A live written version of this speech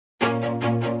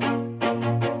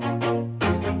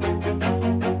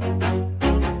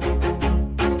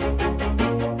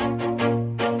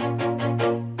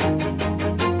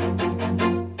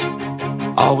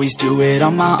Always do it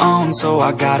on my own, so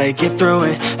I gotta get through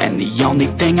it. And the only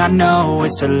thing I know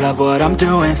is to love what I'm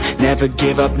doing. Never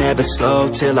give up, never slow,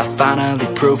 till I finally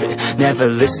prove it. Never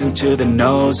listen to the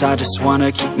no's, I just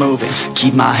wanna keep moving.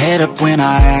 Keep my head up when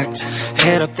I act,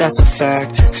 head up, that's a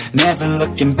fact. Never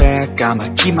looking back, I'ma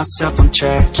keep myself on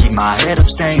track. Keep my head up,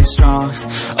 staying strong,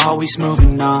 always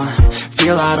moving on.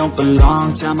 Feel I don't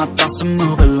belong, tell my thoughts to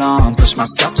move along. Push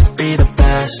myself to be the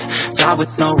best, die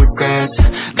with no regrets.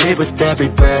 Live with every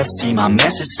breath, see my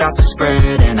message start to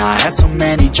spread. And I had so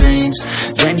many dreams,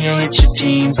 then you hit your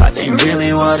teens. Life ain't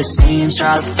really what it seems,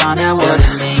 try to find out what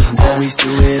it means. Always do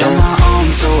it on my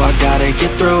own, so I gotta get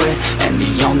through it. And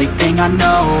the only thing I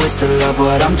know is to love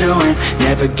what I'm doing.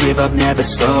 Never give up, never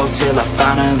slow, till I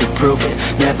finally prove it.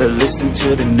 Never listen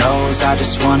to the no's, I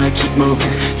just wanna keep moving.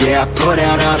 Yeah, I put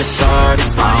out all this art,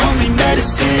 it's my only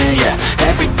medicine. Yeah,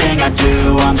 everything I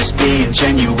do, I'm just being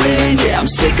genuine. Yeah, I'm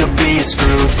sick of being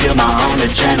screwed, feel my own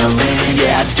adrenaline.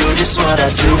 Yeah, I do just what I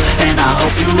do, and I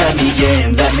hope you let me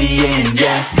in,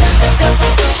 yeah.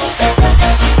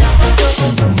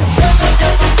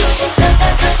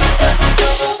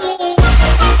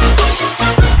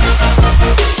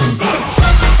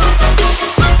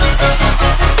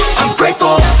 I'm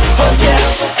grateful, oh yeah,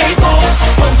 able,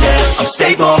 oh yeah, I'm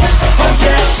stable, oh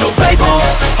yeah, no label,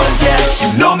 oh yeah,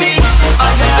 you know me, I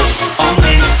have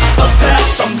only a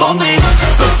path, I'm lonely,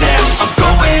 but damn, I'm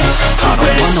going to win. I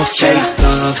don't want no fake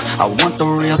love, I want the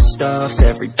real stuff.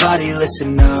 Everybody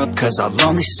listen up, cause I'll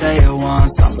only say it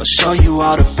once. I'm gonna show you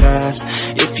all the path,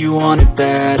 if you want it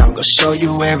bad. I'm gonna show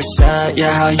you where it's at,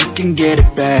 yeah, how you can get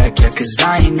it back. Yeah, cause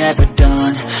I ain't never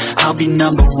done, I'll be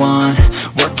number one.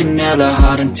 Working hella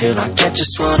hard until I get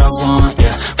just what I want,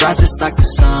 yeah. Rises like the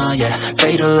sun, yeah,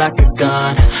 fatal like a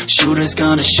gun. Shooter's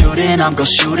gonna shoot and I'm gonna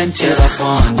shoot until I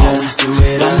won, yeah. Always do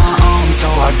it on my own, so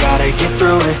I gotta get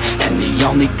through it. And the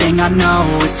only thing I know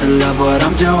is to love what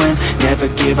I'm doing. Never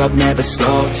give up, never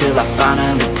slow, till I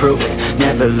finally prove it.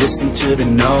 Never listen to the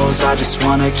no's, I just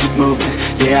wanna keep moving.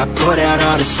 Yeah, I put out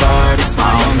all this art, it's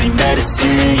my only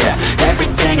medicine. Yeah,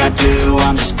 everything I do,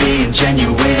 I'm just being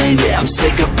genuine. Yeah, I'm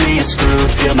sick of being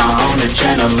screwed, feel my own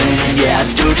adrenaline. Yeah, I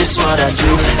do just what I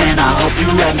do, and I hope you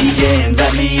let me in,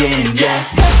 yeah.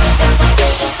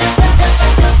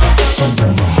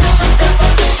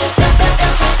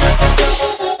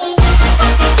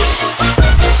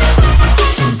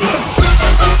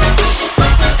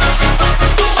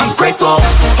 I'm grateful,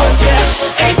 oh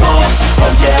yeah, able,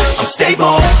 oh yeah, I'm stable,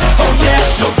 oh yeah,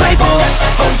 no label,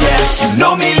 oh yeah, you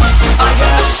know me, I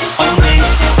have only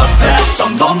a path,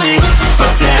 I'm lonely,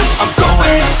 but damn, I'm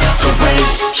going to win,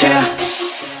 yeah.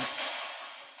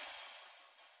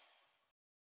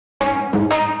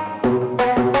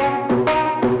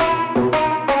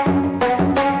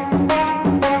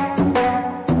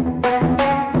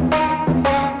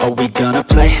 Are we gonna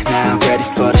play now? Ready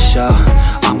for the show?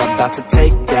 I'm about to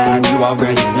take down, you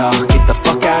already know. Get the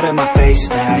fuck out of my face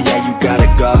now, yeah, you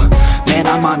gotta go. Man,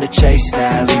 I'm on the chase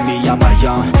now, leave me on my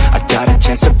own. I got a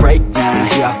chance to break now,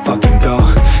 here I fucking go.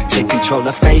 Take control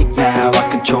of fate now, I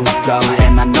control my flow.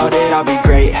 And I know that I'll be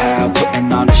great, how,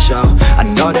 putting on a show. I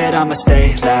know that I'ma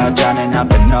stay loud, drowning out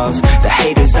the noise. The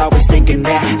haters always thinking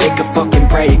that they could fucking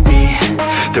break me.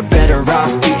 They're better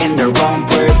off eating their own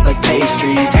words like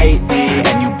pastries. Hate me,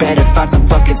 and you better find some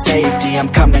fucking safety. I'm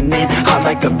coming in hot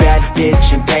like a bad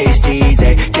bitch in pasties.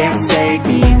 They can't save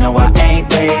me, no I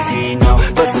ain't lazy, no.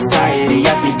 But society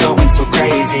has me going so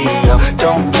crazy, yo.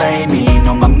 Don't blame me,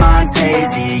 no my mind's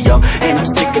hazy, yo. And I'm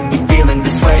sick of me feeling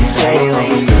this way daily. I'll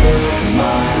always live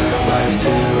my life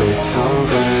till it's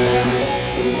over.